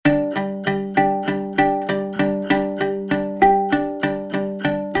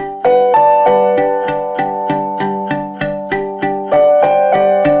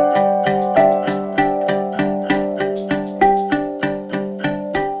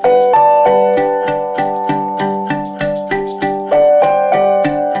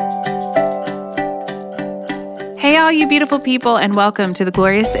beautiful people, and welcome to the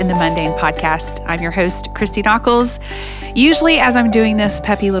Glorious in the Mundane podcast. I'm your host, Christy Nockels. Usually, as I'm doing this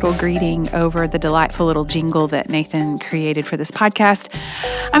peppy little greeting over the delightful little jingle that Nathan created for this podcast,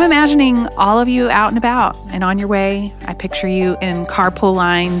 I'm imagining all of you out and about and on your way. I picture you in carpool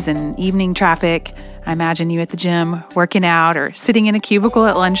lines and evening traffic. I imagine you at the gym, working out, or sitting in a cubicle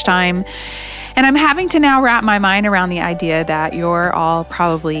at lunchtime. And I'm having to now wrap my mind around the idea that you're all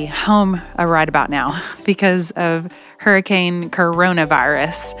probably home right about now because of Hurricane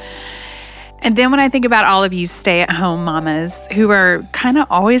Coronavirus. And then when I think about all of you stay-at-home mamas who are kind of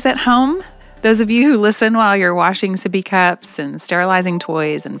always at home, those of you who listen while you're washing sippy cups and sterilizing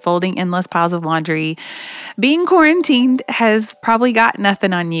toys and folding endless piles of laundry, being quarantined has probably got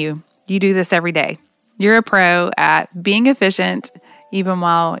nothing on you. You do this every day. You're a pro at being efficient even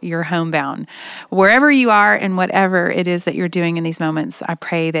while you're homebound. Wherever you are and whatever it is that you're doing in these moments, I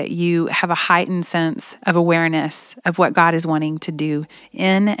pray that you have a heightened sense of awareness of what God is wanting to do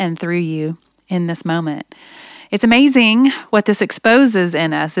in and through you in this moment. It's amazing what this exposes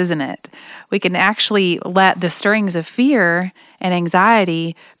in us, isn't it? We can actually let the stirrings of fear and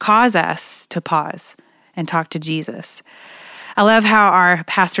anxiety cause us to pause and talk to Jesus. I love how our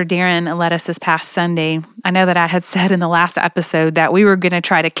pastor Darren led us this past Sunday. I know that I had said in the last episode that we were going to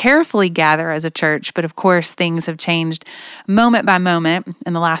try to carefully gather as a church, but of course things have changed moment by moment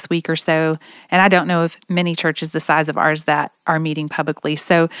in the last week or so, and I don't know of many churches the size of ours that are meeting publicly.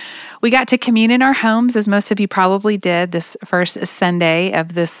 So we got to commune in our homes, as most of you probably did, this first Sunday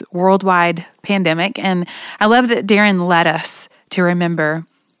of this worldwide pandemic, and I love that Darren led us to remember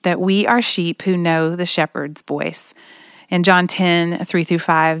that we are sheep who know the shepherd's voice. In John 10,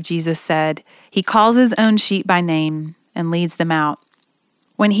 3-5, Jesus said, "He calls his own sheep by name and leads them out.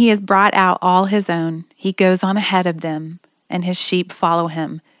 When he has brought out all his own, he goes on ahead of them, and his sheep follow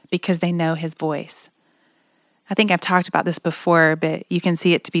him because they know his voice." I think I've talked about this before, but you can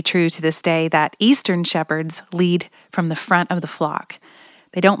see it to be true to this day that Eastern shepherds lead from the front of the flock.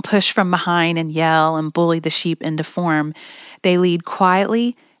 They don't push from behind and yell and bully the sheep into form. They lead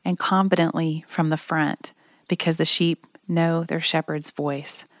quietly and confidently from the front because the sheep know their shepherd's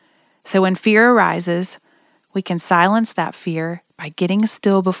voice. So when fear arises, we can silence that fear by getting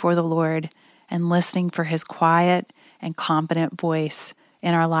still before the Lord and listening for his quiet and confident voice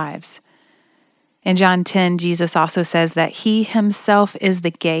in our lives. In John 10, Jesus also says that he himself is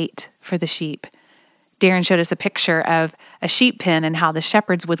the gate for the sheep. Darren showed us a picture of a sheep pen and how the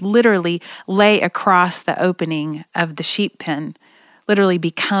shepherds would literally lay across the opening of the sheep pen, literally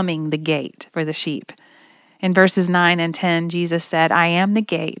becoming the gate for the sheep. In verses 9 and 10, Jesus said, "I am the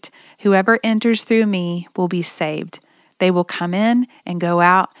gate. Whoever enters through me will be saved. They will come in and go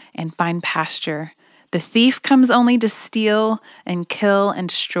out and find pasture. The thief comes only to steal and kill and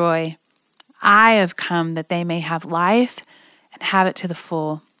destroy. I have come that they may have life and have it to the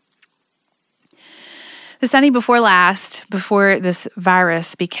full." The Sunday before last, before this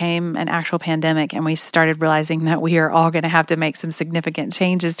virus became an actual pandemic and we started realizing that we are all going to have to make some significant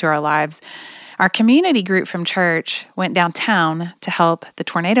changes to our lives, our community group from church went downtown to help the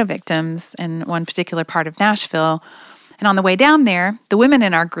tornado victims in one particular part of Nashville. And on the way down there, the women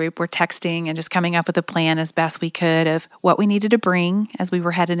in our group were texting and just coming up with a plan as best we could of what we needed to bring as we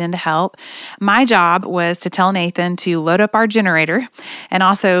were headed in to help. My job was to tell Nathan to load up our generator and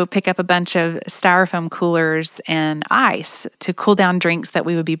also pick up a bunch of styrofoam coolers and ice to cool down drinks that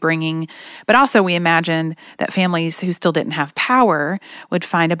we would be bringing. But also we imagined that families who still didn't have power would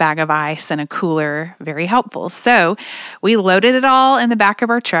find a bag of ice and a cooler very helpful. So we loaded it all in the back of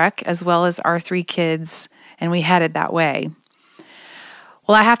our truck as well as our 3 kids, and we headed that way.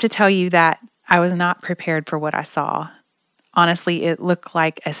 Well, I have to tell you that I was not prepared for what I saw. Honestly, it looked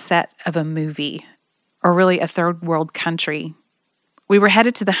like a set of a movie, or really a third world country. We were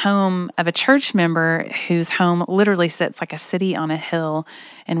headed to the home of a church member whose home literally sits like a city on a hill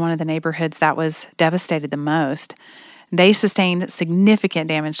in one of the neighborhoods that was devastated the most. They sustained significant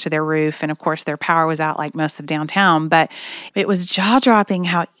damage to their roof, and of course their power was out like most of downtown, but it was jaw-dropping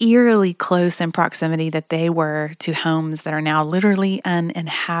how eerily close in proximity that they were to homes that are now literally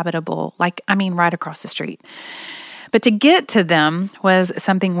uninhabitable, right across the street. But to get to them was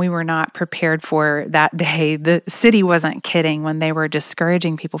something we were not prepared for that day. The city wasn't kidding when they were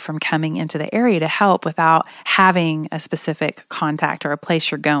discouraging people from coming into the area to help without having a specific contact or a place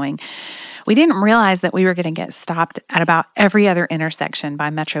you're going. We didn't realize that we were going to get stopped at about every other intersection by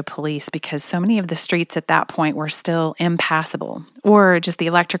Metro Police because so many of the streets at that point were still impassable, or just the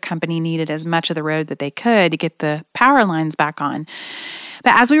electric company needed as much of the road that they could to get the power lines back on.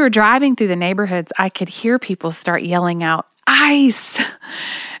 But as we were driving through the neighborhoods, I could hear people start yelling out, "Ice!"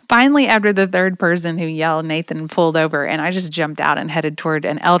 Finally, after the third person who yelled, Nathan pulled over, and I just jumped out and headed toward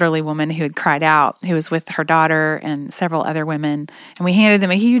an elderly woman who had cried out, who was with her daughter and several other women. And we handed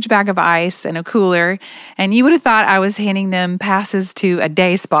them a huge bag of ice and a cooler, and you would have thought I was handing them passes to a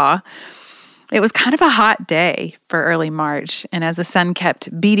day spa. It was kind of a hot day for early March, and as the sun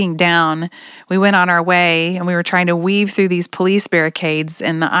kept beating down, we went on our way, and we were trying to weave through these police barricades,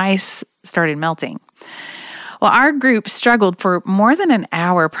 and the ice started melting. Well, our group struggled for more than an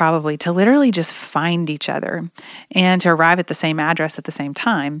hour probably to literally just find each other and to arrive at the same address at the same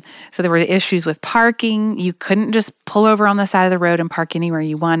time. So there were issues with parking. You couldn't just pull over on the side of the road and park anywhere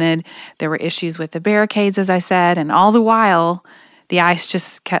you wanted. There were issues with the barricades, as I said, and all the while, the ice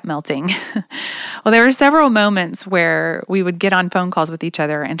just kept melting. Well, there were several moments where we would get on phone calls with each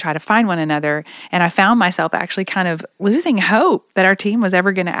other and try to find one another. And I found myself actually kind of losing hope that our team was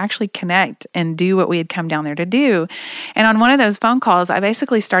ever going to actually connect and do what we had come down there to do. And on one of those phone calls, I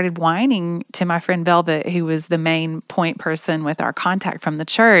basically started whining to my friend Velvet, who was the main point person with our contact from the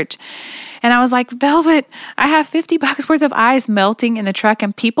church. And I was like, Velvet, I have $50 worth of ice melting in the truck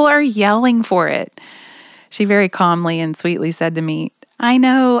and people are yelling for it. She very calmly and sweetly said to me, I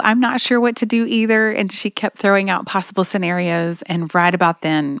know, I'm not sure what to do either. And she kept throwing out possible scenarios. And right about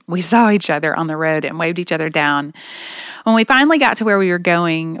then, we saw each other on the road and waved each other down. When we finally got to where we were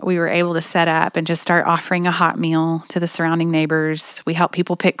going, we were able to set up and just start offering a hot meal to the surrounding neighbors. We helped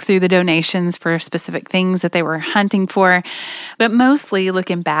people pick through the donations for specific things that they were hunting for. But mostly,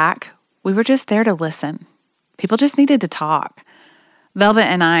 looking back, we were just there to listen. People just needed to talk. Velvet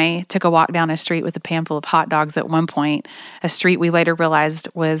and I took a walk down a street with a pan full of hot dogs at one point, a street we later realized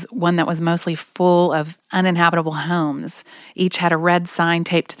was one that was mostly full of uninhabitable homes. Each had a red sign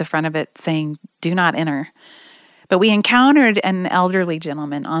taped to the front of it saying, "Do not enter." But we encountered an elderly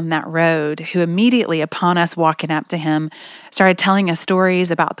gentleman on that road who immediately, upon us walking up to him, started telling us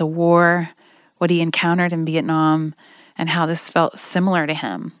stories about the war, what he encountered in Vietnam, and how this felt similar to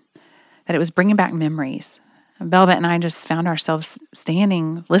him, that it was bringing back memories. Velvet and I just found ourselves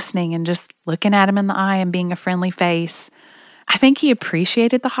standing, listening, and just looking at him in the eye and being a friendly face. I think he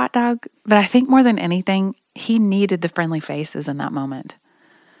appreciated the hot dog, but I think more than anything, he needed the friendly faces in that moment.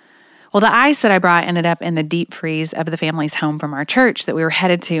 Well, the ice that I brought ended up in the deep freeze of the family's home from our church that we were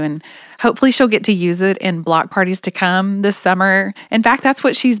headed to, and hopefully she'll get to use it in block parties to come this summer. In fact, that's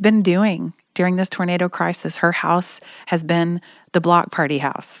what she's been doing during this tornado crisis. Her house has been the block party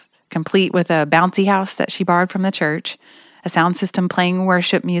house, complete with a bouncy house that she borrowed from the church, a sound system playing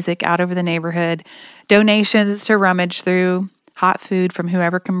worship music out over the neighborhood, donations to rummage through, hot food from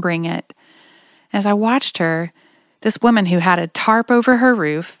whoever can bring it. As I watched her, this woman who had a tarp over her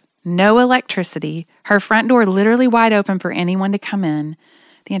roof, no electricity, her front door literally wide open for anyone to come in,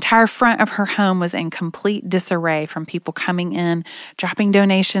 the entire front of her home was in complete disarray from people coming in, dropping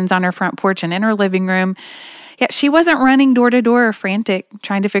donations on her front porch and in her living room. Yet she wasn't running door to door or frantic,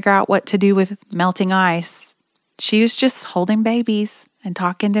 trying to figure out what to do with melting ice. She was just holding babies and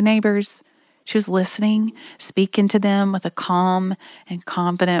talking to neighbors. She was listening, speaking to them with a calm and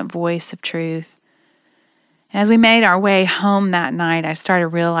confident voice of truth. As we made our way home that night, I started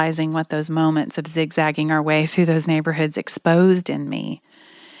realizing what those moments of zigzagging our way through those neighborhoods exposed in me.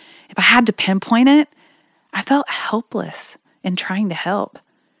 If I had to pinpoint it, I felt helpless in trying to help.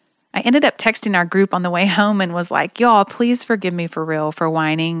 I ended up texting our group on the way home and was like, y'all, please forgive me for real for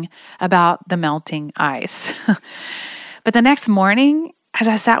whining about the melting ice. But the next morning, as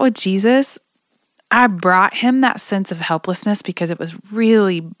I sat with Jesus, I brought him that sense of helplessness because it was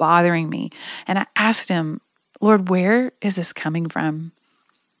really bothering me. And I asked him, Lord, where is this coming from?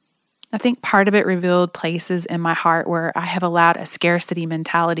 I think part of it revealed places in my heart where I have allowed a scarcity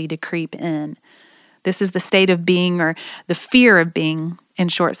mentality to creep in. This is the state of being or the fear of being in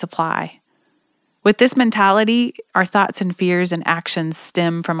short supply. With this mentality, our thoughts and fears and actions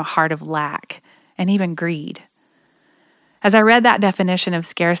stem from a heart of lack and even greed. As I read that definition of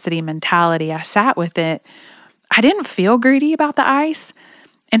scarcity mentality, I sat with it. I didn't feel greedy about the ice.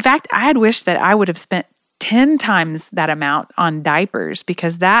 In fact, I had wished that I would have spent 10 times that amount on diapers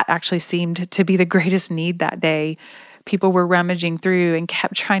because that actually seemed to be the greatest need that day. People were rummaging through and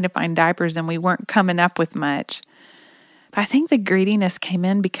kept trying to find diapers and we weren't coming up with much. But I think the greediness came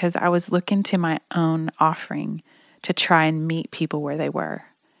in because I was looking to my own offering to try and meet people where they were,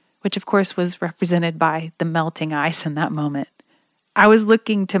 which of course was represented by the melting ice in that moment. I was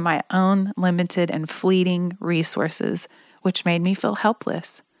looking to my own limited and fleeting resources, which made me feel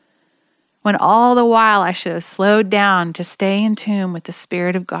helpless. When all the while I should have slowed down to stay in tune with the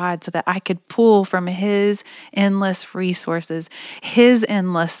Spirit of God so that I could pull from His endless resources, His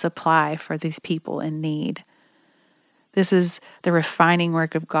endless supply for these people in need. This is the refining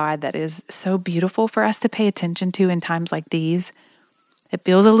work of God that is so beautiful for us to pay attention to in times like these. It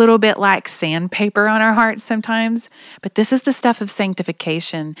feels a little bit like sandpaper on our hearts sometimes, but this is the stuff of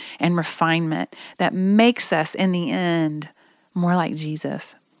sanctification and refinement that makes us, in the end, more like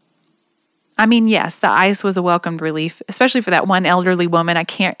Jesus. I mean, yes, the ice was a welcomed relief, especially for that one elderly woman. I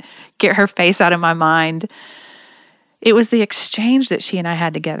can't get her face out of my mind. It was the exchange that she and I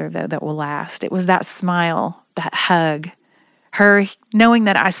had together, though, that will last. It was that smile, that hug, her knowing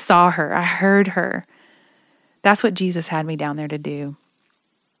that I saw her, I heard her. That's what Jesus had me down there to do.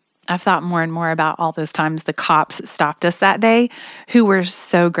 I've thought more and more about all those times the cops stopped us that day, who were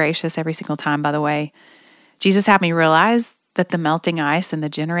so gracious every single time, by the way. Jesus had me realize that the melting ice and the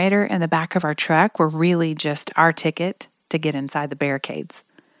generator in the back of our truck were really just our ticket to get inside the barricades.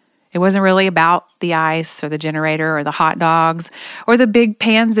 It wasn't really about the ice or the generator or the hot dogs or the big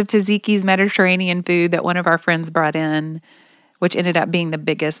pans of Tzatziki's Mediterranean food that one of our friends brought in, which ended up being the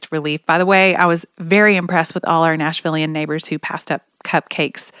biggest relief. By the way, I was very impressed with all our Nashvilleian neighbors who passed up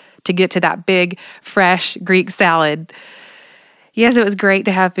cupcakes to get to that big, fresh Greek salad. Yes, it was great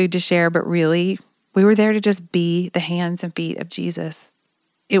to have food to share, but really, we were there to just be the hands and feet of Jesus.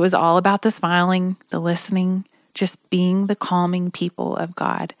 It was all about the smiling, the listening, just being the calming people of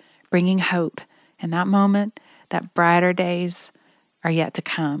God, bringing hope in that moment that brighter days are yet to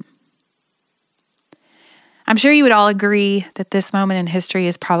come. I'm sure you would all agree that this moment in history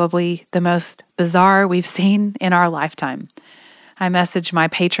is probably the most bizarre we've seen in our lifetime. I messaged my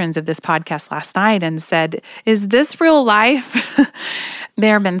patrons of this podcast last night and said, "Is this real life?"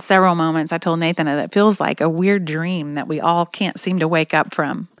 There have been several moments, I told Nathan, that it feels like a weird dream that we all can't seem to wake up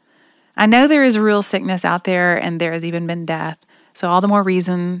from. I know there is real sickness out there and there has even been death, so all the more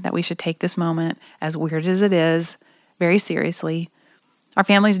reason that we should take this moment, as weird as it is, very seriously. Our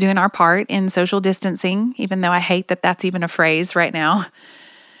family's doing our part in social distancing, even though I hate that that's even a phrase right now.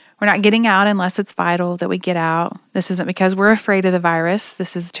 We're not getting out unless it's vital that we get out. This isn't because we're afraid of the virus.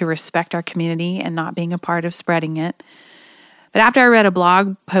 This is to respect our community and not being a part of spreading it. But after I read a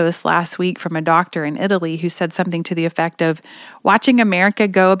blog post last week from a doctor in Italy who said something to the effect of, watching America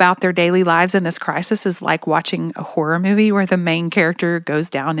go about their daily lives in this crisis is like watching a horror movie where the main character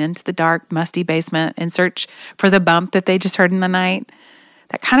goes down into the dark, musty basement in search for the bump that they just heard in the night,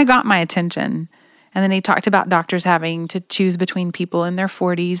 that kind of got my attention. And then he talked about doctors having to choose between people in their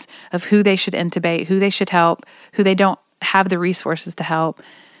 40s of who they should intubate, who they should help, who they don't have the resources to help.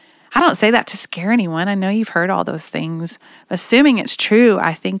 I don't say that to scare anyone. I know you've heard all those things. Assuming it's true,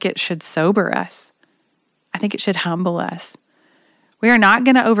 I think it should sober us. I think it should humble us. We are not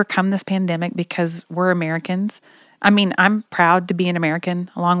going to overcome this pandemic because we're Americans. I mean, I'm proud to be an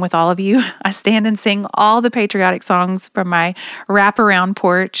American along with all of you. I stand and sing all the patriotic songs from my wraparound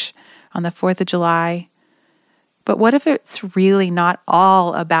porch on the 4th of July. But what if it's really not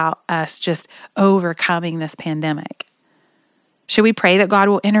all about us just overcoming this pandemic? Should we pray that God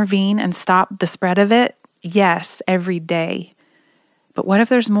will intervene and stop the spread of it? Yes, every day. But what if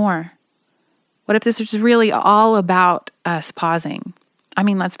there's more? What if this is really all about us pausing? I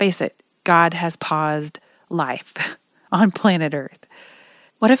mean, let's face it, God has paused life on planet Earth.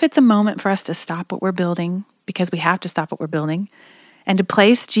 What if it's a moment for us to stop what we're building, because we have to stop what we're building, and to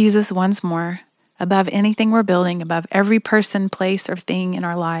place Jesus once more above anything we're building, above every person, place, or thing in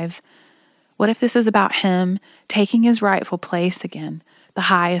our lives? What if this is about Him taking His rightful place again, the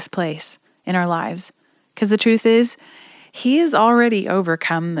highest place in our lives? Because the truth is, He has already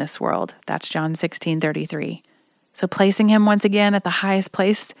overcome this world. That's John 16:33. So placing Him once again at the highest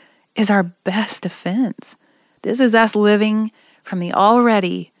place is our best defense. This is us living from the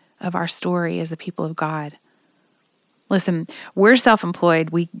already of our story as the people of God. Listen, we're self-employed.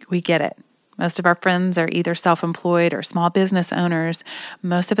 We get it. Most of our friends are either self-employed or small business owners.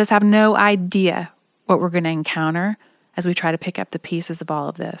 Most of us have no idea what we're going to encounter as we try to pick up the pieces of all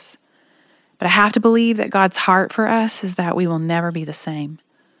of this. But I have to believe that God's heart for us is that we will never be the same,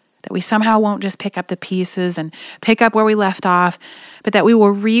 that we somehow won't just pick up the pieces and pick up where we left off, but that we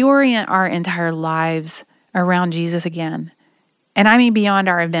will reorient our entire lives around Jesus again. And I mean beyond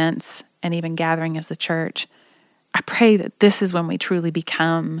our events and even gathering as the church. I pray that this is when we truly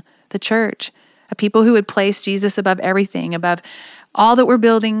become the church, a people who would place Jesus above everything, above all that we're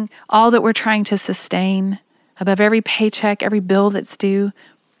building, all that we're trying to sustain, above every paycheck, every bill that's due.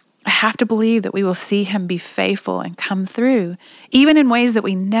 I have to believe that we will see Him be faithful and come through, even in ways that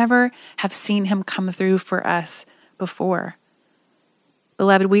we never have seen Him come through for us before.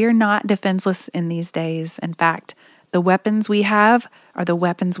 Beloved, we are not defenseless in these days. In fact, the weapons we have are the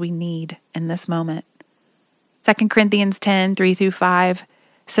weapons we need in this moment. 2 Corinthians 10:3-5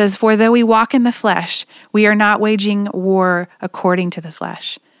 says, "For though we walk in the flesh, we are not waging war according to the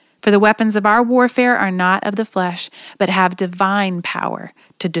flesh. For the weapons of our warfare are not of the flesh, but have divine power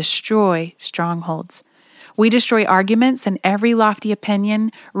to destroy strongholds. We destroy arguments and every lofty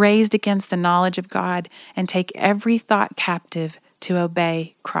opinion raised against the knowledge of God, and take every thought captive to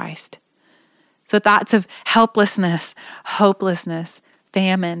obey Christ." So thoughts of helplessness, hopelessness,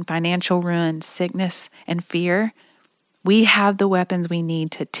 famine, financial ruin, sickness, and fear, we have the weapons we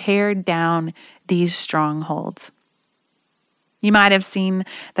need to tear down these strongholds. You might have seen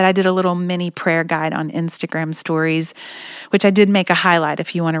that I did a little mini prayer guide on Instagram stories, which I did make a highlight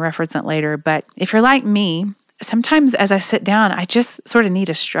if you want to reference it later. But if you're like me, sometimes as I sit down, I just sort of need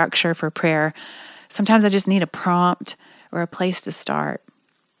a structure for prayer. Sometimes I just need a prompt or a place to start.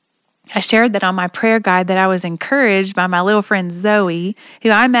 I shared that on my prayer guide that I was encouraged by my little friend Zoe, who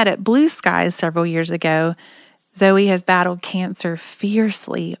I met at Blue Skies several years ago. Zoe has battled cancer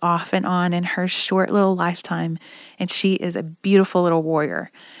fiercely off and on in her short little lifetime, and she is a beautiful little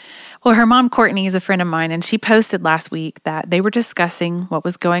warrior. Well, her mom, Courtney, is a friend of mine, and she posted last week that they were discussing what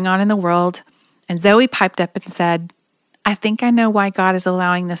was going on in the world, and Zoe piped up and said, "I think I know why God is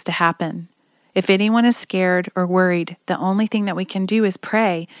allowing this to happen. If anyone is scared or worried, the only thing that we can do is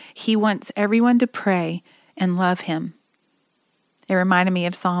pray. He wants everyone to pray and love him." It reminded me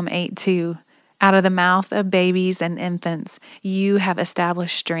of Psalm 8:2. "Out of the mouth of babies and infants, you have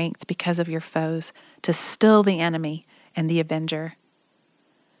established strength because of your foes, to still the enemy and the avenger."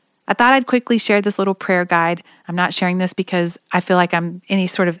 I thought I'd quickly share this little prayer guide. I'm not sharing this because I feel like I'm any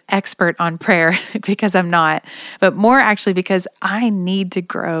sort of expert on prayer, because I'm not, but more actually because I need to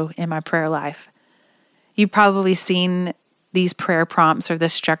grow in my prayer life. You've probably seen these prayer prompts or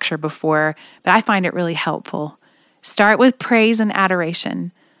this structure before, but I find it really helpful. Start with praise and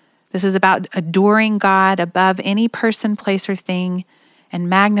adoration. This is about adoring God above any person, place, or thing, and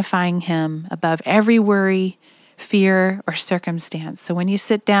magnifying Him above every worry, fear, or circumstance. So when you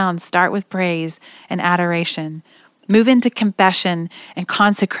sit down, start with praise and adoration. Move into confession and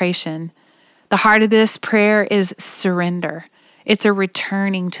consecration. The heart of this prayer is surrender. It's a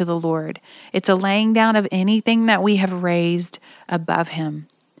returning to the Lord. It's a laying down of anything that we have raised above Him.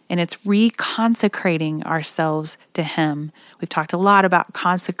 And it's reconsecrating ourselves to Him. We've talked a lot about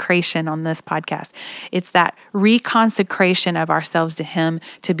consecration on this podcast. It's that reconsecration of ourselves to Him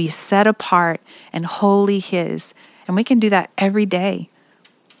to be set apart and wholly His. And we can do that every day.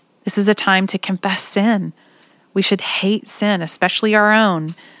 This is a time to confess sin. We should hate sin, especially our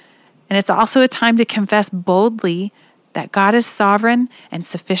own. And it's also a time to confess boldly that God is sovereign and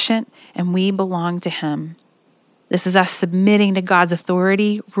sufficient, and we belong to Him. This is us submitting to God's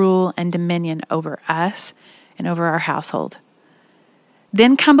authority, rule, and dominion over us and over our household.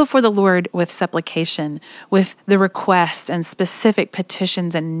 Then come before the Lord with supplication, with the requests and specific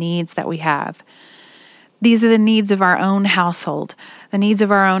petitions and needs that we have. These are the needs of our own household, the needs of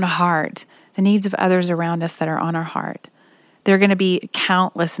our own heart, the needs of others around us that are on our heart. There are going to be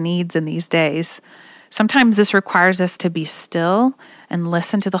countless needs in these days. Sometimes this requires us to be still and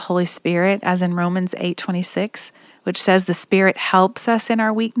listen to the Holy Spirit, as in Romans 8:26, which says the Spirit helps us in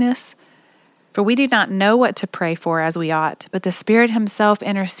our weakness. For we do not know what to pray for as we ought, but the Spirit Himself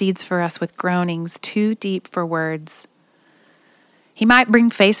intercedes for us with groanings too deep for words. He might bring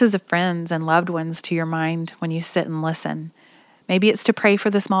faces of friends and loved ones to your mind when you sit and listen. Maybe it's to pray for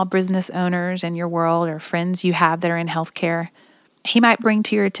the small business owners in your world or friends you have that are in healthcare. He might bring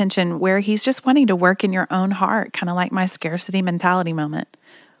to your attention where He's just wanting to work in your own heart, kind of like my scarcity mentality moment.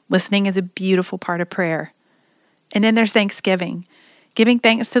 Listening is a beautiful part of prayer. And then there's thanksgiving, giving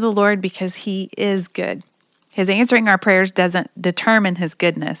thanks to the Lord because He is good. His answering our prayers doesn't determine His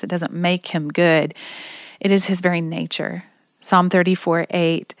goodness. It doesn't make Him good. It is His very nature. Psalm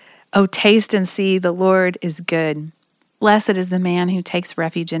 34:8, "Oh, taste and see the Lord is good. Blessed is the man who takes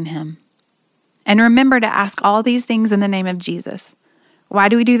refuge in Him." And remember to ask all these things in the name of Jesus. Why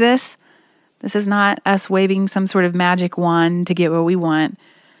do we do this? This is not us waving some sort of magic wand to get what we want,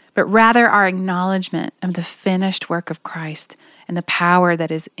 but rather our acknowledgement of the finished work of Christ and the power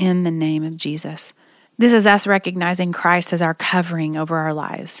that is in the name of Jesus. This is us recognizing Christ as our covering over our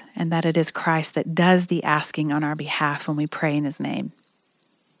lives, and that it is Christ that does the asking on our behalf when we pray in His name.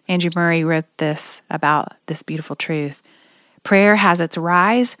 Andrew Murray wrote this about this beautiful truth. Prayer has its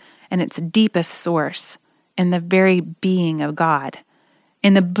rise and its deepest source in the very being of God.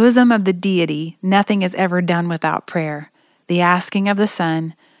 In the bosom of the deity, nothing is ever done without prayer, the asking of the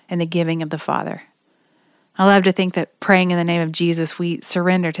Son and the giving of the Father. I love to think that praying in the name of Jesus, we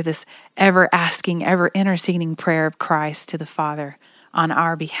surrender to this ever asking, ever interceding prayer of Christ to the Father on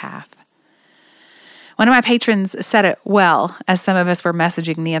our behalf. One of my patrons said it well as some of us were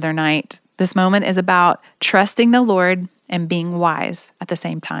messaging the other night. This moment is about trusting the Lord and being wise at the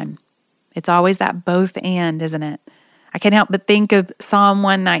same time. It's always that both and, isn't it? I can't help but think of Psalm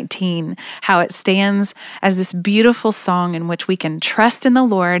 119, how it stands as this beautiful song in which we can trust in the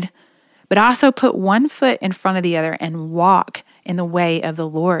Lord, but also put one foot in front of the other and walk in the way of the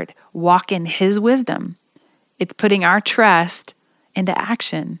Lord, walk in His wisdom. It's putting our trust into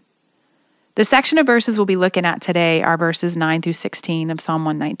action. The section of verses we'll be looking at today are verses 9 through 16 of Psalm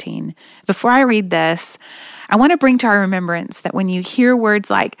 119. Before I read this, I want to bring to our remembrance that when you hear words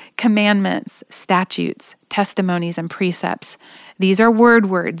like commandments, statutes, testimonies, and precepts, these are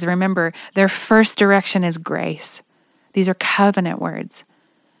words. Remember, their first direction is grace. These are covenant words.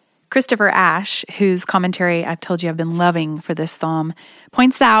 Christopher Ash, whose commentary I've told you I've been loving for this psalm,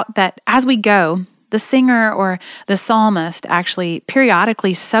 points out that as we go, the singer or the psalmist actually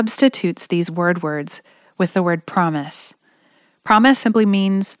periodically substitutes these words with the word promise. Promise simply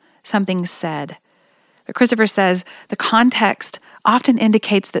means something said. But Christopher says the context often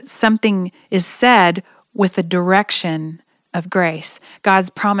indicates that something is said with the direction of grace. God's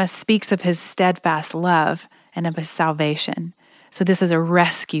promise speaks of His steadfast love and of His salvation. So this is a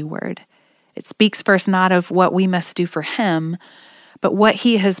rescue word. It speaks first not of what we must do for Him, but what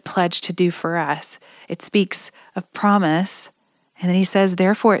He has pledged to do for us. It speaks of promise, and then He says,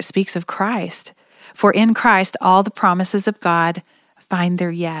 therefore it speaks of Christ. For in Christ all the promises of God find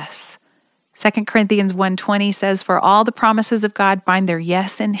their yes. 2 Corinthians 1:20 says, for all the promises of God find their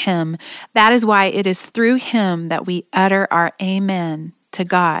yes in Him. That is why it is through Him that we utter our amen to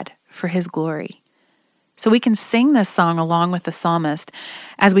God for His glory. So we can sing this song along with the psalmist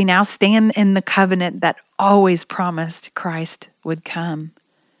as we now stand in the covenant that always promised Christ would come.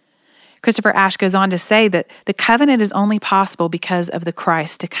 Christopher Ash goes on to say that the covenant is only possible because of the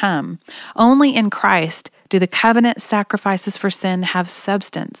Christ to come. Only in Christ do the covenant sacrifices for sin have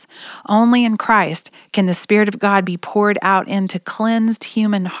substance. Only in Christ can the Spirit of God be poured out into cleansed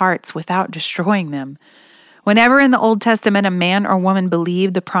human hearts without destroying them. Whenever in the Old Testament a man or woman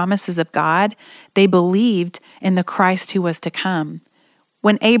believed the promises of God, they believed in the Christ who was to come.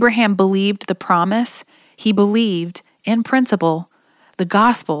 When Abraham believed the promise, he believed, in principle, the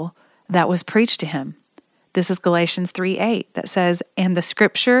gospel that was preached to him. This is Galatians 3:8 that says, and the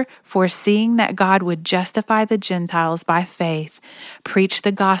scripture, foreseeing that God would justify the Gentiles by faith, preached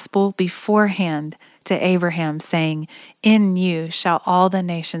the gospel beforehand to Abraham, saying, in you shall all the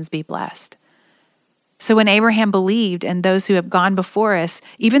nations be blessed. So when Abraham believed, and those who have gone before us,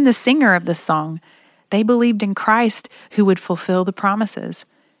 even the singer of the song, they believed in Christ who would fulfill the promises.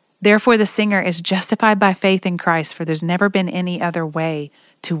 Therefore, the singer is justified by faith in Christ, for there's never been any other way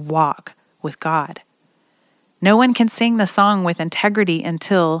to walk with God. No one can sing the song with integrity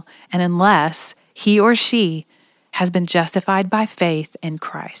until and unless he or she has been justified by faith in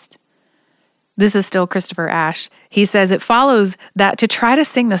Christ. This is still Christopher Ash. He says it follows that to try to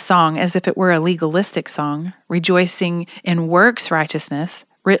sing the song as if it were a legalistic song, rejoicing in works righteousness,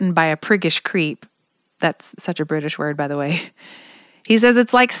 written by a priggish creep. That's such a British word, by the way. He says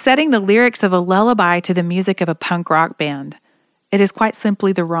it's like setting the lyrics of a lullaby to the music of a punk rock band. It is quite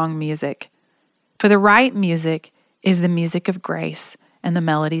simply the wrong music. For the right music is the music of grace and the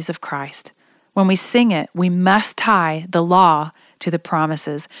melodies of Christ. When we sing it, we must tie the law to the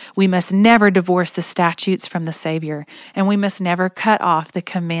promises. We must never divorce the statutes from the Savior, and we must never cut off the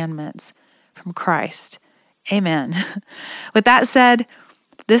commandments from Christ. Amen. With that said,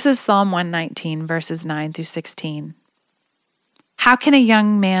 this is Psalm 119, verses 9 through 16. How can a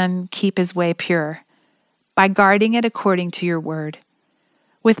young man keep his way pure? By guarding it according to your word.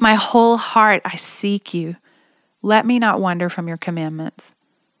 With my whole heart I seek you. Let me not wander from your commandments.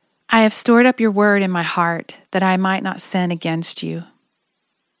 I have stored up your word in my heart, that I might not sin against you.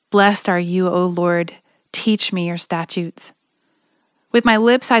 Blessed are you, O Lord. Teach me your statutes. With my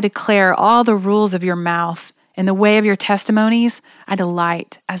lips I declare all the rules of your mouth. In the way of your testimonies I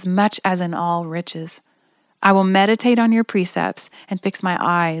delight as much as in all riches. I will meditate on your precepts and fix my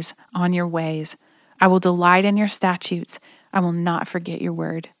eyes on your ways. I will delight in your statutes. I will not forget your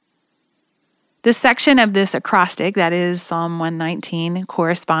word. This section of this acrostic, that is Psalm 119,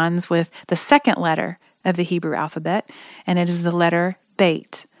 corresponds with the second letter of the Hebrew alphabet, and it is the letter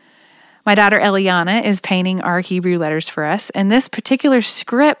Bet. My daughter Eliana is painting our Hebrew letters for us, and this particular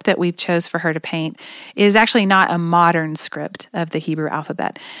script that we've chose for her to paint is actually not a modern script of the Hebrew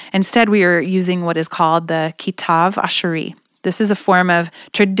alphabet. Instead, we are using what is called the Kitav Ashuri. This is a form of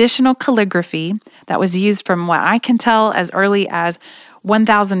traditional calligraphy that was used from what I can tell as early as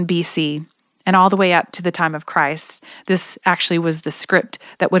 1000 BC and all the way up to the time of Christ. This actually was the script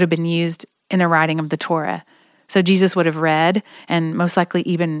that would have been used in the writing of the Torah. So Jesus would have read and most likely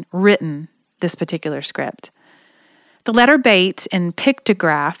even written this particular script. The letter Beit in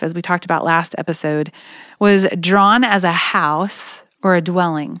pictograph, as we talked about last episode, was drawn as a house or a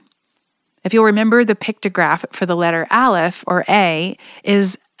dwelling. If you'll remember, the pictograph for the letter Aleph or A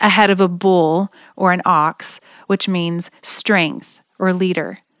is a head of a bull or an ox, which means strength or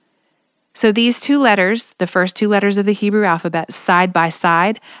leader. So these two letters, the first two letters of the Hebrew alphabet, side by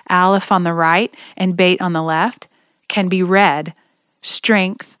side, Aleph on the right and Beit on the left, can be read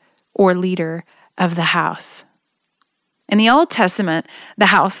strength or leader of the house. In the Old Testament, the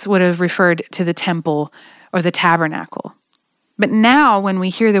house would have referred to the temple or the tabernacle. But now when we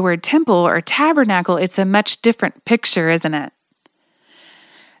hear the word temple or tabernacle, it's a much different picture, isn't it?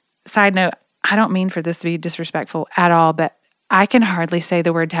 Side note, I don't mean for this to be disrespectful at all, but I can hardly say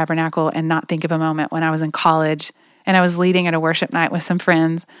the word tabernacle and not think of a moment when I was in college and I was leading at a worship night with some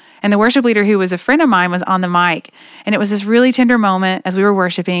friends. And the worship leader, who was a friend of mine, was on the mic. And it was this really tender moment as we were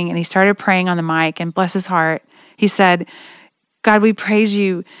worshiping, and he started praying on the mic, and bless his heart, he said, God, we praise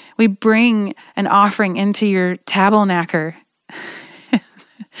you. We bring an offering into your tabernacle.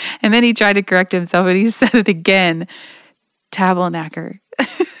 And then he tried to correct himself, and he said it again, tabernacle.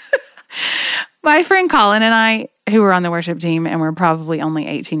 My friend Colin and I, who were on the worship team and were probably only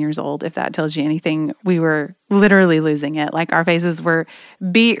 18 years old, if that tells you anything, we were literally losing it. Like our faces were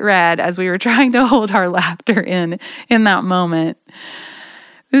beet red as we were trying to hold our laughter in that moment.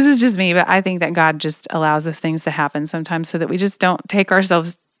 This is just me, but I think that God just allows those things to happen sometimes so that we just don't take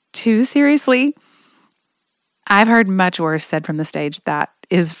ourselves too seriously. I've heard much worse said from the stage, that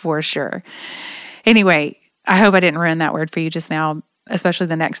is for sure. Anyway, I hope I didn't ruin that word for you just now, especially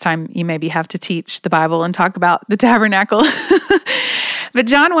the next time you maybe have to teach the Bible and talk about the tabernacle. But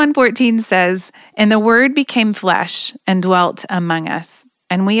John 1:14 says, "And the Word became flesh and dwelt among us,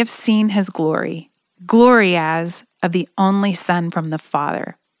 and we have seen his glory, glory as of the only Son from the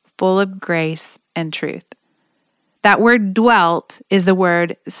Father, full of grace and truth." That word dwelt is the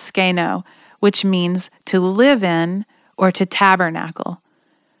word skeno, which means to live in or to tabernacle.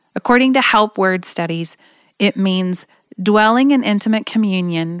 According to Help Word Studies, it means dwelling in intimate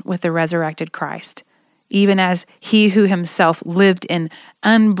communion with the resurrected Christ, even as he who himself lived in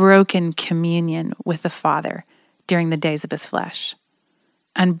unbroken communion with the Father during the days of his flesh.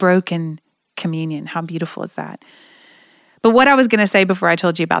 Unbroken communion. How beautiful is that? But what I was going to say before I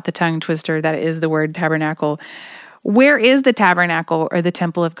told you about the tongue twister that is the word tabernacle, where is the tabernacle or the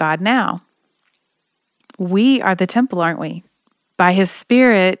temple of God now? We are the temple, aren't we? By his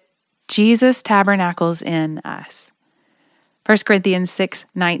Spirit, Jesus tabernacles in us. 1 Corinthians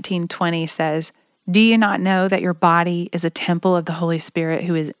 6:19-20 says, "Do you not know that your body is a temple of the Holy Spirit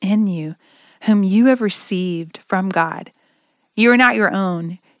who is in you, whom you have received from God? You are not your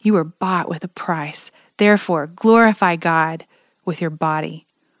own. You were bought with a price. Therefore, glorify God with your body."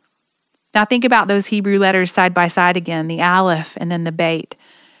 Now think about those Hebrew letters side by side again, the Aleph and then the Beit,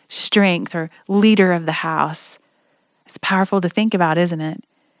 strength or leader of the house. It's powerful to think about, isn't it?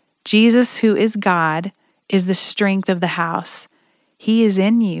 Jesus, who is God, is the strength of the house. He is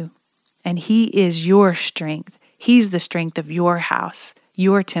in you, and he is your strength. He's the strength of your house,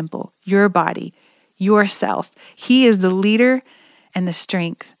 your temple, your body, yourself. He is the leader and the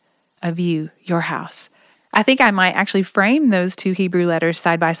strength of you, your house. I think I might actually frame those two Hebrew letters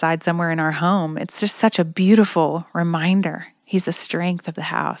side by side somewhere in our home. It's just such a beautiful reminder. He's the strength of the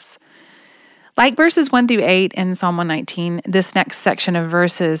house. Like verses 1-8 in Psalm 119, this next section of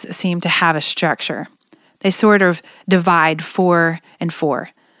verses seem to have a structure. They sort of divide 4 and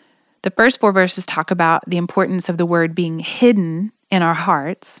 4. The first 4 verses talk about the importance of the word being hidden in our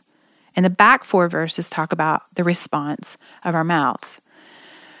hearts, and the back 4 verses talk about the response of our mouths,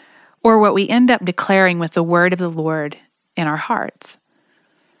 or what we end up declaring with the word of the Lord in our hearts.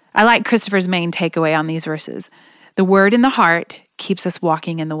 I like Christopher's main takeaway on these verses. The word in the heart keeps us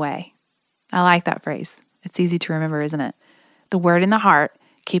walking in the way. I like that phrase. It's easy to remember, isn't it? The word in the heart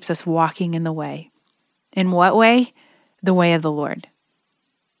keeps us walking in the way. In what way? The way of the Lord.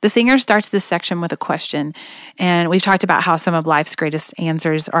 The singer starts this section with a question, and we've talked about how some of life's greatest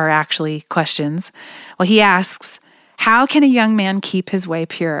answers are actually questions. Well, he asks, how can a young man keep his way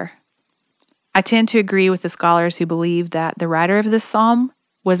pure? I tend to agree with the scholars who believe that the writer of this psalm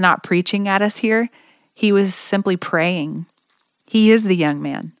was not preaching at us here. He was simply praying. He is the young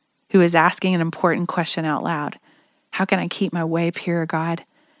man who is asking an important question out loud. How can I keep my way pure, God?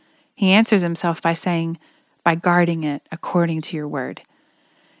 He answers himself by saying, by guarding it according to your word.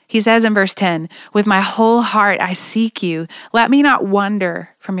 He says in verse 10, with my whole heart I seek you. Let me not wander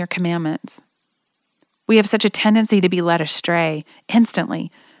from your commandments. We have such a tendency to be led astray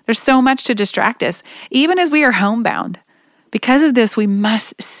instantly There's so much to distract us, even as we are homebound. Because of this, we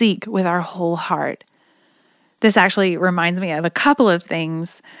must seek with our whole heart. This actually reminds me of a couple of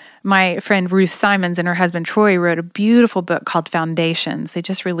things. My friend Ruth Simons and her husband Troy wrote a beautiful book called Foundations. They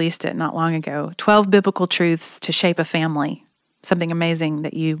just released it not long ago. 12 Biblical Truths to Shape a Family. Something amazing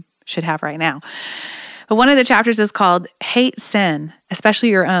that you should have right now. But one of the chapters is called Hate Sin, Especially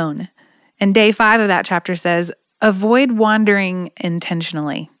Your Own. And day 5 of that chapter says, avoid wandering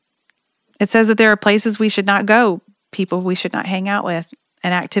intentionally. It says that there are places we should not go, people we should not hang out with,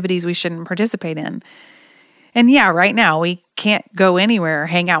 and activities we shouldn't participate in. And yeah, right now we can't go anywhere or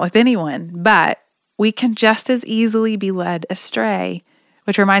hang out with anyone, but we can just as easily be led astray,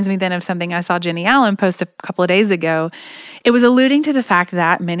 which reminds me then of something I saw Jenny Allen post a couple of days ago. It was alluding to the fact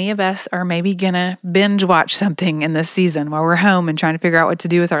that many of us are maybe going to binge watch something in this season while we're home and trying to figure out what to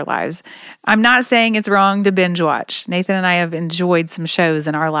do with our lives. I'm not saying it's wrong to binge watch. Nathan and I have enjoyed some shows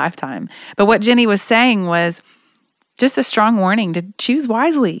in our lifetime. But what Jenny was saying was just a strong warning to choose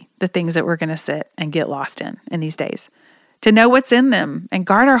wisely the things that we're going to sit and get lost in these days, to know what's in them and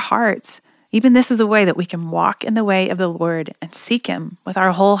guard our hearts. Even this is a way that we can walk in the way of the Lord and seek Him with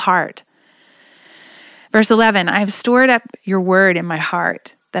our whole heart. Verse 11, I have stored up your word in my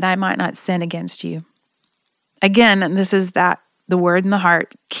heart that I might not sin against you. Again, this is that the word in the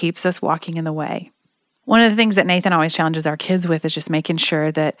heart keeps us walking in the way. One of the things that Nathan always challenges our kids with is just making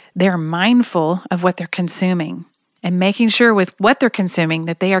sure that they're mindful of what they're consuming and making sure with what they're consuming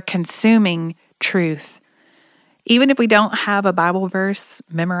that they are consuming truth. Even if we don't have a Bible verse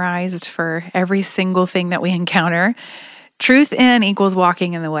memorized for every single thing that we encounter, truth in equals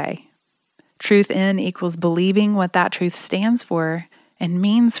walking in the way. Truth in equals believing what that truth stands for and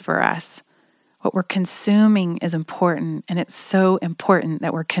means for us. What we're consuming is important, and it's so important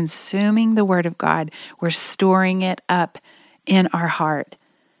that we're consuming the Word of God. We're storing it up in our heart.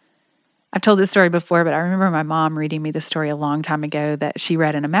 I've told this story before, but I remember my mom reading me the story a long time ago that she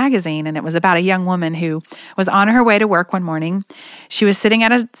read in a magazine, and it was about a young woman who was on her way to work one morning. She was sitting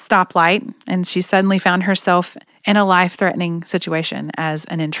at a stoplight, and she suddenly found herself in a life-threatening situation as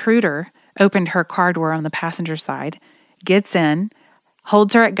an intruder opened her car door on the passenger side, gets in,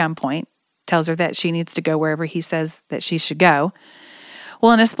 holds her at gunpoint, tells her that she needs to go wherever he says that she should go.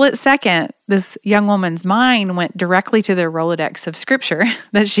 Well, in a split second, this young woman's mind went directly to the Rolodex of scripture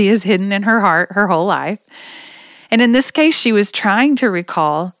that she has hidden in her heart her whole life. And in this case, she was trying to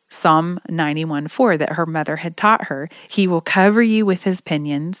recall Psalm 91:4 that her mother had taught her. He will cover you with his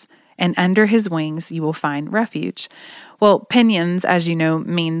pinions, and under his wings you will find refuge. Well, pinions, as you know,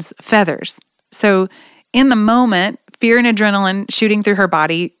 means feathers. So in the moment, fear and adrenaline shooting through her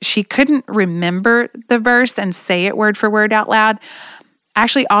body, she couldn't remember the verse and say it word for word out loud.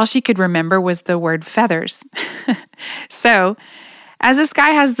 Actually, all she could remember was the word feathers. So, as this guy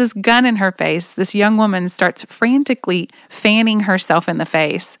has this gun in her face, this young woman starts frantically fanning herself in the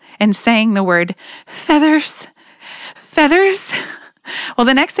face and saying the word, feathers, feathers. Well,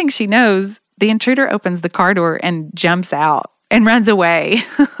 the next thing she knows, the intruder opens the car door and jumps out and runs away.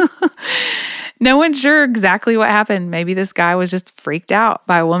 No one's sure exactly what happened. Maybe this guy was just freaked out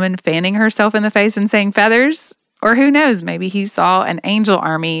by a woman fanning herself in the face and saying feathers. Or who knows, maybe he saw an angel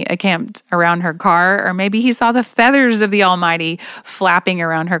army encamped around her car, or maybe he saw the feathers of the Almighty flapping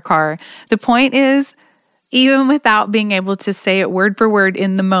around her car. The point is, even without being able to say it word for word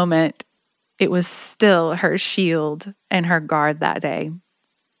in the moment, it was still her shield and her guard that day.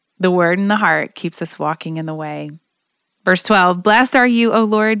 The word in the heart keeps us walking in the way. Verse 12, blessed are you, O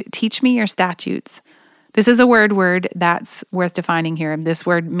Lord, teach me your statutes. This is a word that's worth defining here. This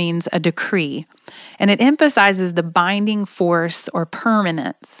word means a decree, and it emphasizes the binding force or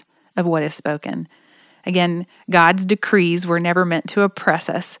permanence of what is spoken. Again, God's decrees were never meant to oppress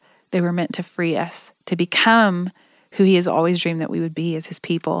us. They were meant to free us, to become who He has always dreamed that we would be as His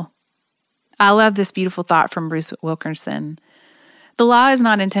people. I love this beautiful thought from Bruce Wilkerson. The law is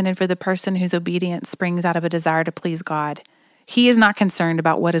not intended for the person whose obedience springs out of a desire to please God. He is not concerned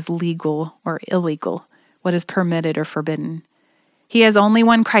about what is legal or illegal, what is permitted or forbidden. He has only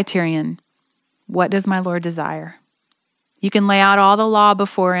one criterion. What does my Lord desire? You can lay out all the law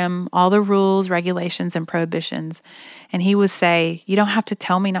before Him, all the rules, regulations, and prohibitions, and He would say, you don't have to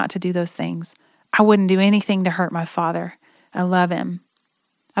tell me not to do those things. I wouldn't do anything to hurt my Father. I love Him.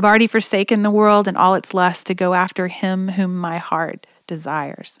 I've already forsaken the world and all its lusts to go after Him whom my heart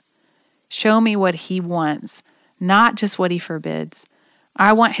desires. Show me what He wants, not just what He forbids.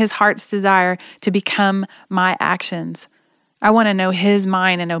 I want His heart's desire to become my actions. I want to know His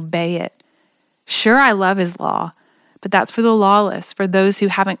mind and obey it. Sure, I love His law, but that's for the lawless, for those who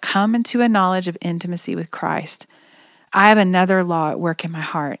haven't come into a knowledge of intimacy with Christ. I have another law at work in my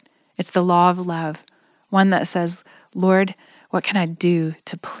heart. It's the law of love, one that says, Lord, what can I do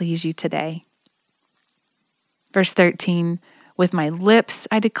to please you today? Verse 13, with my lips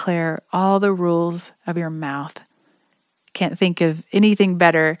I declare all the rules of your mouth. Can't think of anything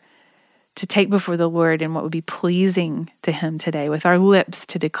better to take before the Lord and what would be pleasing to him today, with our lips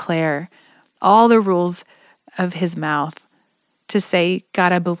to declare all the rules of his mouth, to say,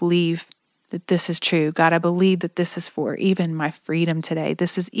 God, I believe that this is true. God, I believe that this is for even my freedom today.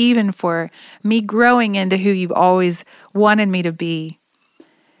 This is even for me growing into who you've always wanted me to be.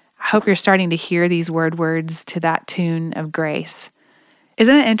 I hope you're starting to hear these words to that tune of grace.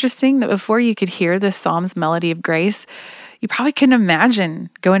 Isn't it interesting that before you could hear this Psalm's melody of grace, you probably couldn't imagine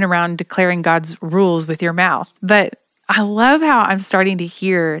going around declaring God's rules with your mouth. But I love how I'm starting to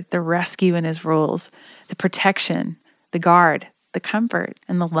hear the rescue in his rules, the protection, the guard, the comfort,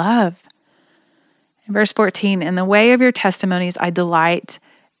 and the love. In verse 14, in the way of your testimonies I delight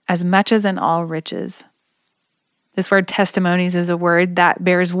as much as in all riches. This word testimonies is a word that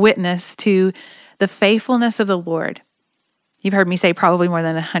bears witness to the faithfulness of the Lord. You've heard me say probably more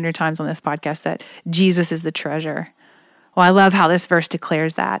than 100 times on this podcast that Jesus is the treasure. Well, I love how this verse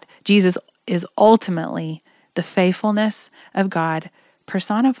declares that. Jesus is ultimately the faithfulness of God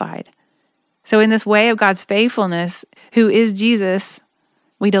personified. So in this way of God's faithfulness, who is Jesus,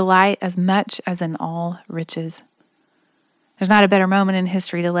 we delight as much as in all riches. There's not a better moment in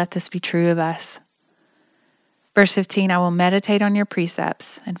history to let this be true of us. Verse 15, I will meditate on your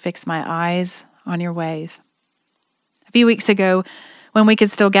precepts and fix my eyes on your ways. A few weeks ago, when we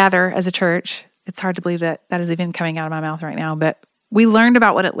could still gather as a church, it's hard to believe that is even coming out of my mouth right now, but we learned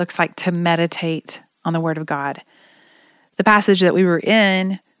about what it looks like to meditate on the Word of God. The passage that we were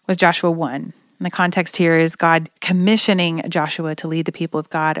in was Joshua 1. And the context here is God commissioning Joshua to lead the people of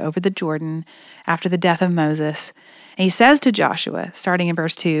God over the Jordan after the death of Moses. And he says to Joshua, starting in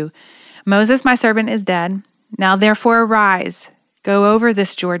verse 2, Moses, my servant, is dead. Now therefore arise, go over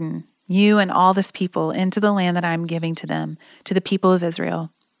this Jordan, you and all this people, into the land that I am giving to them, to the people of Israel.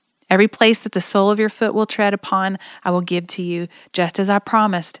 Every place that the sole of your foot will tread upon, I will give to you, just as I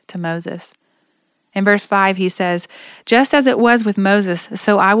promised to Moses. In verse 5, he says, just as it was with Moses,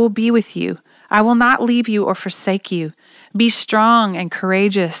 so I will be with you. I will not leave you or forsake you. Be strong and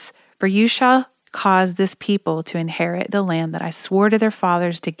courageous, for you shall cause this people to inherit the land that I swore to their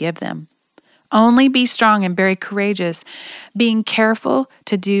fathers to give them. Only be strong and very courageous, being careful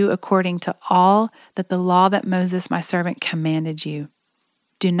to do according to all that the law that Moses my servant commanded you.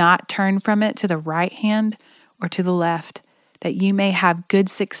 Do not turn from it to the right hand or to the left, that you may have good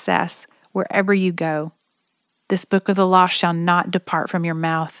success wherever you go. This book of the law shall not depart from your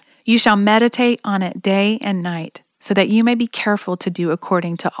mouth. You shall meditate on it day and night, so that you may be careful to do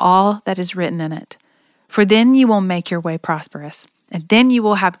according to all that is written in it. For then you will make your way prosperous, and then you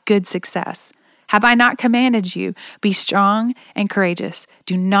will have good success. Have I not commanded you? Be strong and courageous.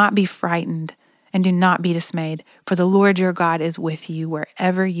 Do not be frightened, and do not be dismayed, for the Lord your God is with you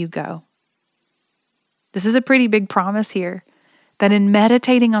wherever you go. This is a pretty big promise here, that in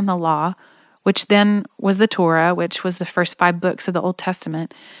meditating on the law, which then was the Torah, which was the first 5 books of the Old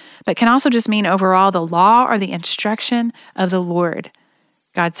Testament, but can also just mean overall the law or the instruction of the Lord.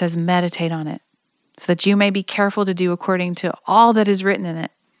 God says, meditate on it, so that you may be careful to do according to all that is written in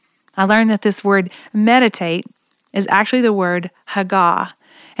it. I learned that this word meditate is actually the word hagah.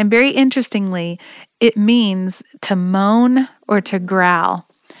 And very interestingly, it means to moan or to growl.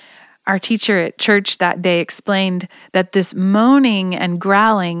 Our teacher at church that day explained that this moaning and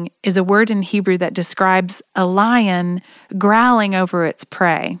growling is a word in Hebrew that describes a lion growling over its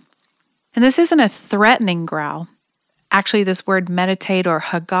prey. And this isn't a threatening growl. Actually, this word meditate or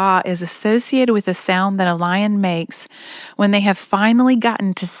hagah is associated with the sound that a lion makes when they have finally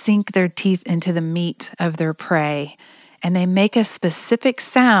gotten to sink their teeth into the meat of their prey. And they make a specific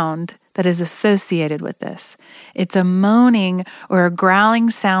sound that is associated with this. It's a moaning or a growling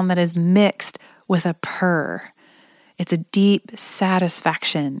sound that is mixed with a purr. It's a deep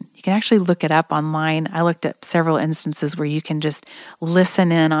satisfaction. You can actually look it up online. I looked at several instances where you can just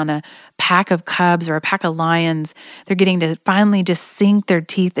listen in on a pack of cubs or a pack of lions. They're getting to finally just sink their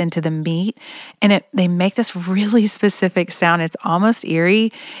teeth into the meat. And they make this really specific sound. It's almost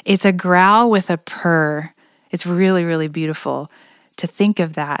eerie. It's a growl with a purr. It's really, really beautiful to think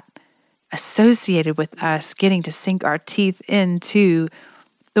of that associated with us getting to sink our teeth into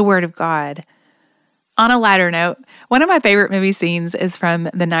the Word of God. On a lighter note, one of my favorite movie scenes is from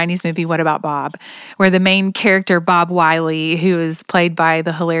the 90s movie What About Bob, where the main character, Bob Wiley, who is played by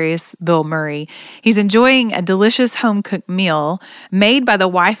the hilarious Bill Murray, he's enjoying a delicious home-cooked meal made by the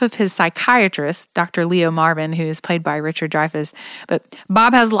wife of his psychiatrist, Dr. Leo Marvin, who is played by Richard Dreyfuss. But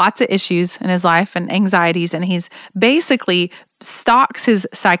Bob has lots of issues in his life and anxieties, and he's basically stalks his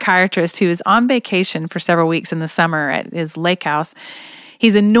psychiatrist, who is on vacation for several weeks in the summer at his lake house.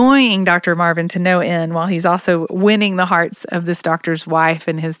 He's annoying Dr. Marvin to no end while he's also winning the hearts of this doctor's wife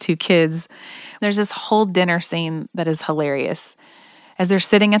and his 2 kids. There's this whole dinner scene that is hilarious. As they're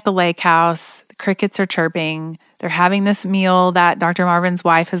sitting at the lake house, the crickets are chirping. They're having this meal that Dr. Marvin's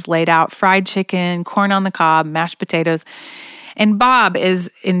wife has laid out, fried chicken, corn on the cob, mashed potatoes. And Bob is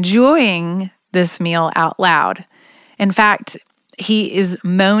enjoying this meal out loud. In fact, he is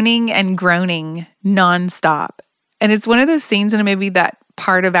moaning and groaning nonstop. And it's one of those scenes in a movie that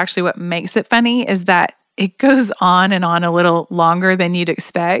part of actually what makes it funny is that it goes on and on a little longer than you'd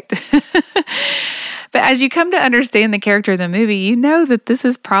expect. But as you come to understand the character of the movie, you know that this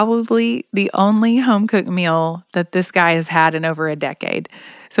is probably the only home-cooked meal that this guy has had in over a decade.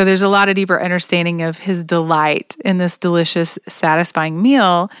 So there's a lot of deeper understanding of his delight in this delicious, satisfying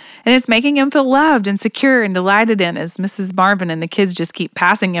meal. And it's making him feel loved and secure and delighted in as Mrs. Marvin and the kids just keep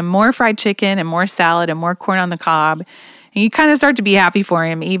passing him more fried chicken and more salad and more corn on the cob. And you kind of start to be happy for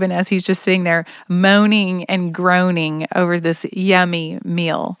him, even as he's just sitting there moaning and groaning over this yummy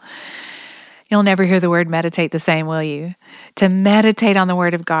meal. You'll never hear the word meditate the same, will you? To meditate on the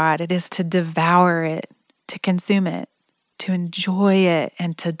Word of God, it is to devour it, to consume it, to enjoy it,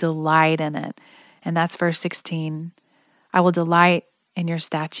 and to delight in it. And that's verse 16. I will delight in your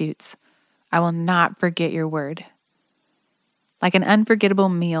statutes. I will not forget your word. Like an unforgettable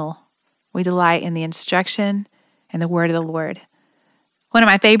meal, we delight in the instruction and the word of the Lord. One of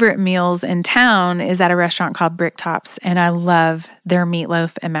my favorite meals in town is at a restaurant called Bricktops, and I love their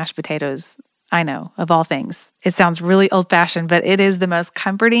meatloaf and mashed potatoes. I know, of all things. It sounds really old-fashioned, but it is the most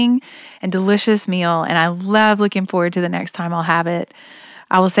comforting and delicious meal, and I love looking forward to the next time I'll have it.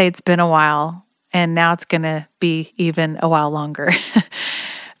 I will say it's been a while, and now it's going to be even a while longer.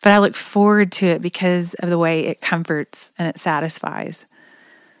 But I look forward to it because of the way it comforts and it satisfies.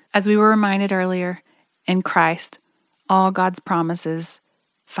 As we were reminded earlier, in Christ, all God's promises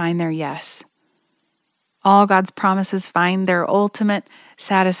find their yes. All God's promises find their ultimate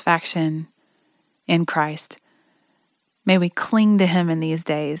satisfaction in Christ. May we cling to Him in these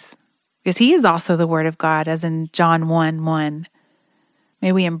days, because He is also the Word of God, as in John 1:1.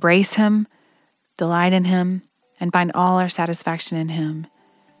 May we embrace Him, delight in Him, and find all our satisfaction in Him.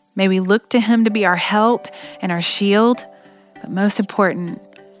 May we look to Him to be our help and our shield, but most important,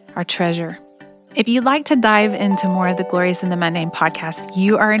 our treasure. If you'd like to dive into more of the Glorious in the Mundane podcast,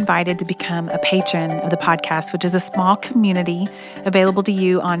 you are invited to become a patron of the podcast, which is a small community available to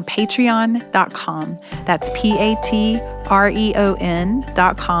you on patreon.com. That's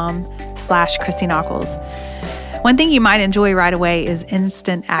patreon.com/Christy Nockels. One thing you might enjoy right away is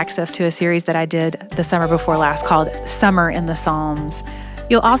instant access to a series that I did the summer before last called Summer in the Psalms.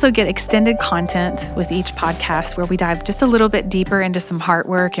 You'll also get extended content with each podcast where we dive just a little bit deeper into some heart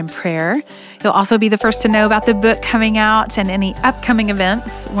work and prayer. You'll also be the first to know about the book coming out and any upcoming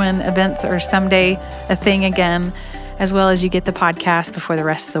events when events are someday a thing again, as well as you get the podcast before the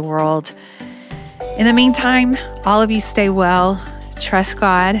rest of the world. In the meantime, all of you stay well, trust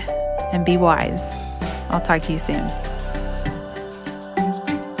God, and be wise. I'll talk to you soon.